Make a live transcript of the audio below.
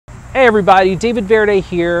Hey everybody, David Verde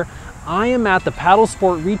here. I am at the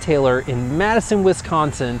Paddlesport Retailer in Madison,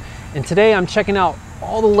 Wisconsin, and today I'm checking out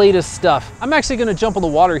all the latest stuff. I'm actually going to jump on the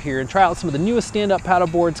water here and try out some of the newest stand-up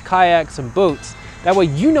paddleboards, kayaks, and boats. That way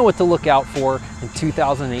you know what to look out for in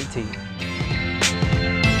 2018.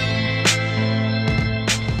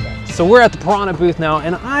 So we're at the Pyrhana booth now,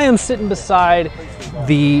 and I am sitting beside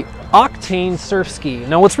the Octane surfski.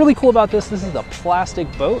 Now what's really cool about this is a plastic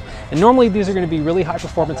boat, and normally these are going to be really high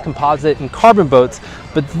performance composite and carbon boats,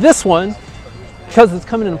 but this one, because it's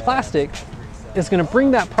coming in plastic, is going to bring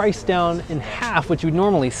that price down in half what you would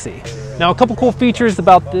normally see. Now a couple cool features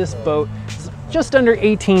about this boat: it's just under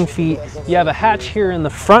 18 feet. You have a hatch here in the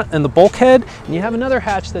front and the bulkhead, and you have another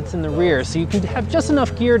hatch that's in the rear, so you can have just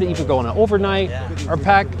enough gear to either go on an overnight or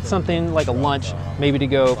pack something like a lunch, maybe to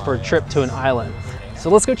go for a trip to an island. So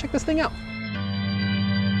let's go check this thing out.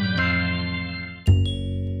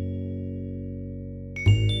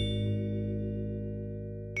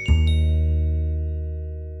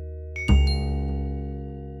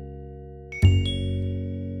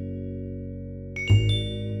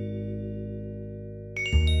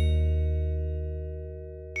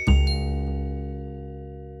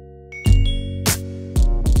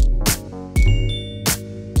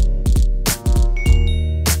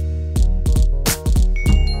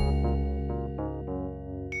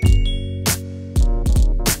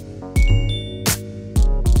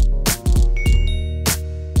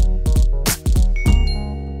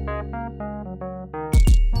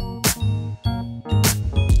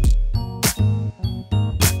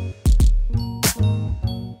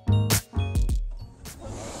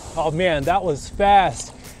 Oh man, that was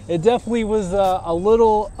fast. It definitely was a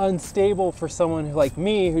little unstable for someone like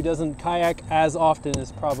me who doesn't kayak as often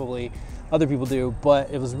as probably other people do,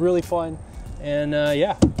 but it was really fun. And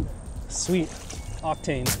yeah, sweet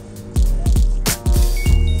Octane.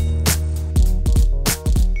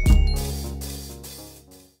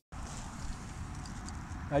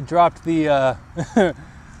 I dropped the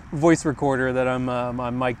voice recorder that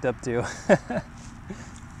I'm mic'd up to.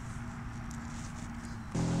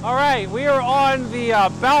 All right, we are on the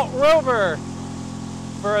Bout Rover.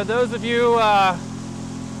 For those of you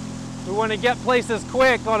who want to get places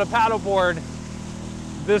quick on a paddleboard,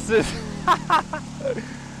 this is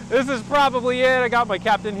this is probably it. I got my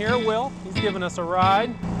captain here, Will. He's giving us a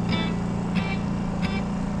ride.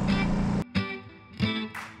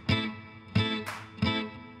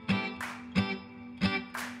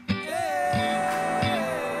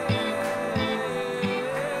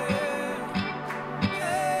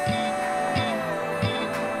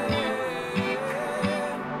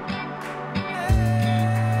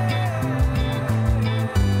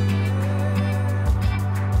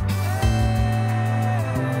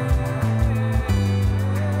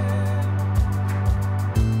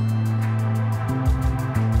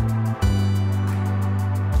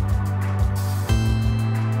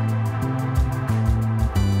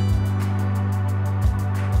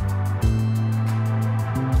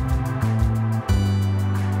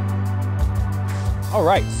 All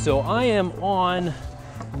right, so I am on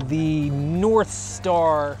the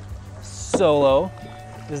Northstar Solo.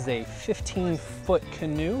 This is a 15-foot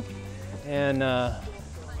canoe, and I'm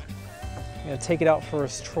gonna take it out for a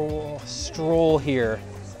stroll here.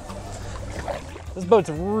 This boat's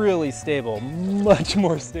really stable, much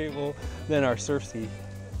more stable than our surfski.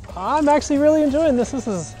 I'm actually really enjoying this. This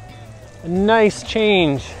is a nice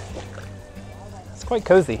change. It's quite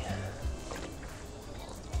cozy.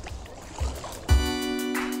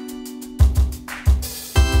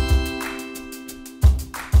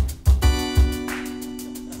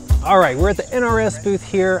 All right, we're at the NRS booth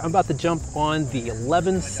here. I'm about to jump on the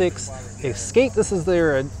 11.6 Escape. This is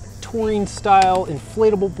their touring style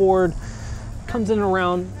inflatable board. Comes in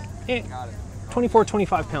around 24,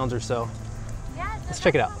 25 pounds or so. Let's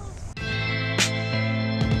check it out.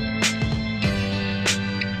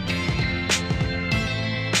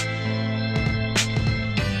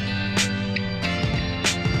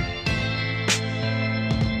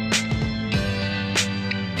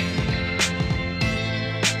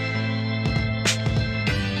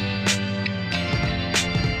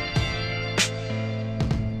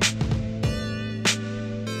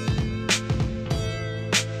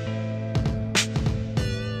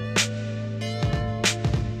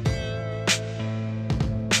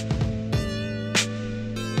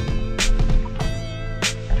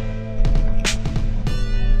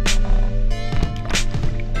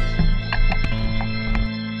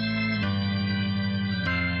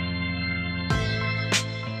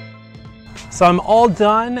 So I'm all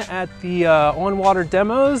done at the on-water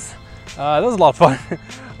demos. That was a lot of fun.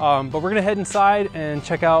 But we're gonna head inside and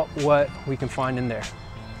check out what we can find in there.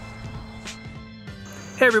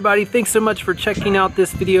 Hey everybody, thanks so much for checking out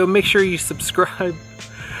this video. Make sure you subscribe.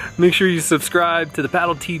 Make sure you subscribe to the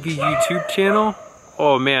PaddleTV YouTube channel.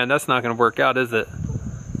 Oh man, that's not gonna work out, is it?